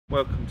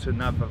Welcome to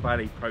another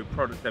ValetPRO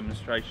product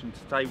demonstration.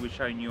 Today we're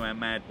showing you our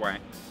Mad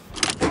Wax.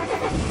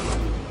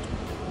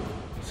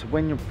 So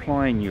when you're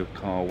applying your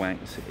car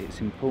wax,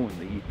 it's important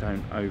that you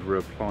don't over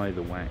apply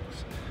the wax.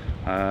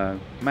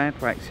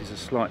 Mad Wax is a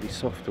slightly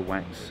softer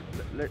wax.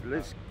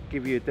 Let's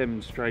give you a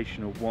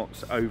demonstration of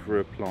what's over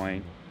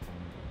applying.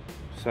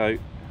 So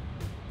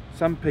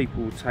some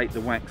people will take the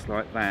wax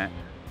like that.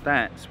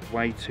 That's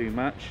way too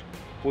much.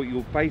 What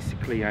you're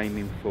basically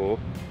aiming for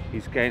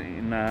is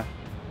getting a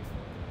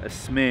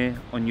smear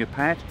on your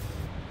pad.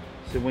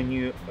 So when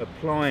you're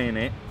applying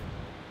it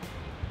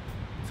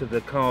to the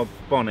car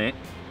bonnet,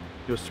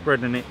 you're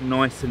spreading it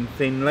nice and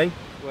thinly.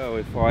 Well,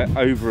 if I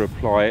over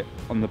apply it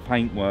on the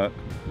paintwork,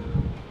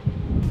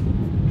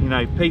 you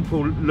know,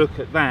 people look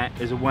at that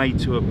as a way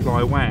to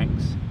apply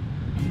wax.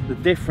 The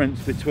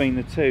difference between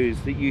the two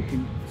is that you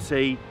can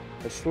see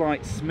a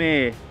slight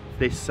smear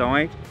this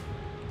side,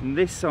 and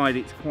this side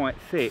it's quite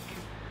thick.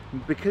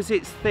 And because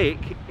it's thick,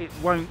 it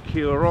won't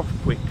cure off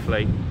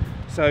quickly.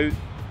 So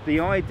the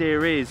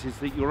idea is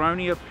that you're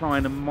only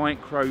applying a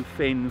micro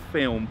thin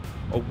film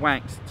of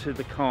wax to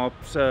the car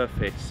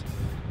surface.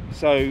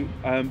 So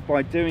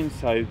by doing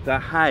so,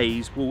 the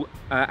haze will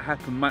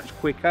happen much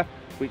quicker,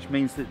 which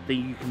means that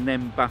you can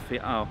then buff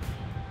it up,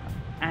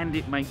 and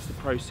it makes the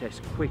process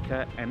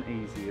quicker and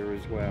easier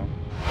as well.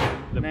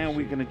 Now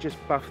we're going to just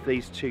buff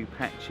these two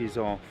patches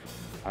off,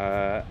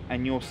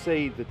 and you'll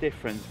see the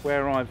difference.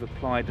 Where I've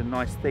applied a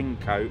nice thin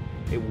coat,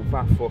 it will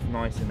buff off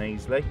nice and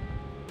easily.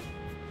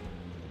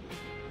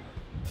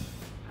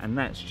 And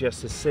that's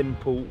just a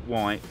simple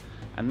white,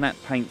 and that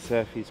paint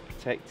surface is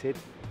protected.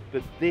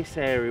 But this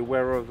area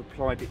where I've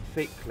applied it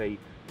thickly,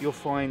 you'll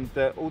find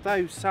that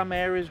although some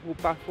areas will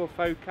buff off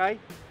okay,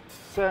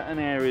 certain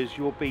areas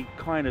you'll be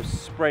kind of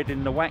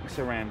spreading the wax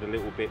around a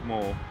little bit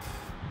more.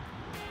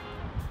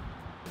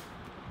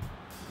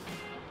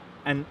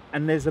 And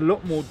there's a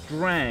lot more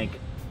drag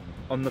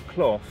on the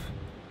cloth.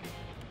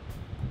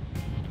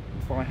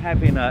 By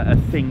having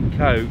a thin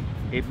coat,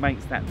 it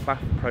makes that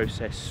buff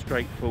process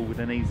straightforward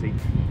and easy,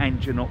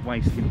 and you're not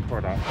wasting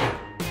product.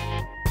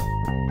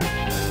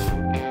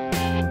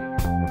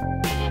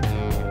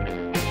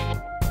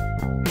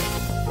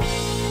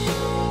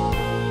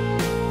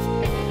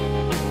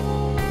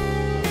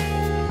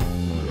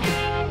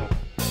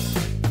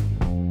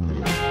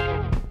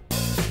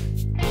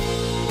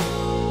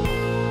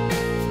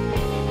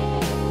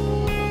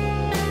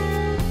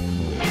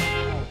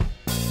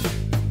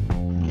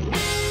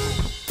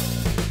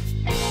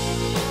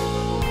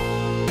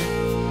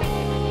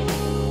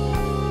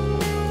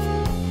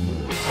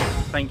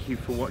 Thank you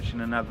for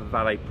watching another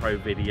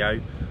ValetPRO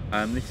video.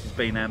 This has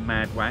been our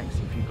Mad Wax.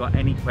 If you've got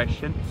any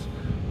questions,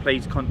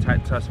 please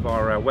contact us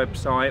via our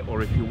website,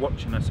 or if you're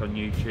watching us on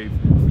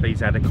YouTube,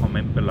 please add a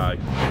comment below.